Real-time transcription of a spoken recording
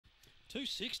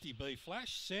260 B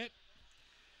Flash, set.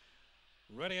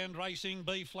 Ready and racing,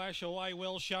 B Flash away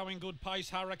well, showing good pace.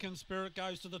 Hurricane Spirit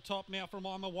goes to the top now from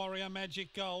I'm a Warrior,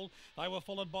 Magic Gold. They were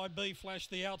followed by B Flash,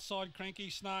 the outside, Cranky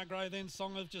Snargrow, then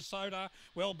Song of Jasoda.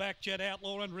 Well back, Jet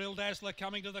Outlaw and Real Dazzler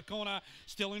coming to the corner.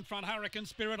 Still in front, Hurricane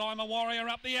Spirit, I'm a Warrior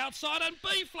up the outside, and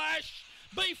B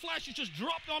Flash has just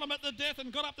dropped on him at the death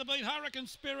and got up to beat Hurricane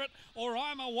Spirit or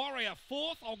I'm a Warrior.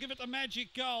 Fourth, I'll give it to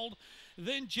Magic Gold.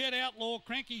 Then Jet Outlaw,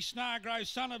 Cranky Snargrow,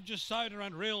 Son of Jasoda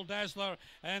and Real Dazzler,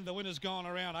 and the winner's gone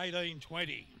around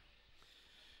 18.20.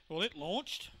 Well, it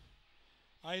launched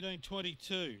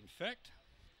 18.22 in fact.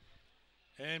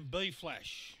 And B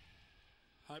Flash.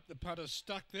 Hope the putter's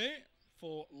stuck there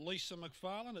for Lisa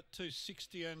McFarlane at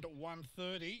 260 and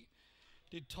 130.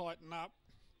 Did tighten up.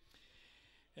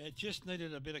 It just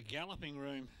needed a bit of galloping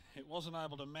room. It wasn't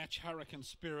able to match Hurricane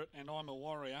Spirit and I'm a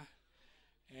Warrior.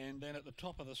 And then at the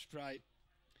top of the straight,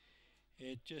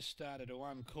 it just started to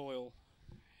uncoil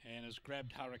and has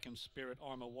grabbed Hurricane Spirit,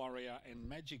 I'm a Warrior, and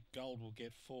Magic Gold will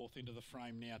get fourth into the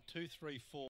frame now. 2, 3, 4.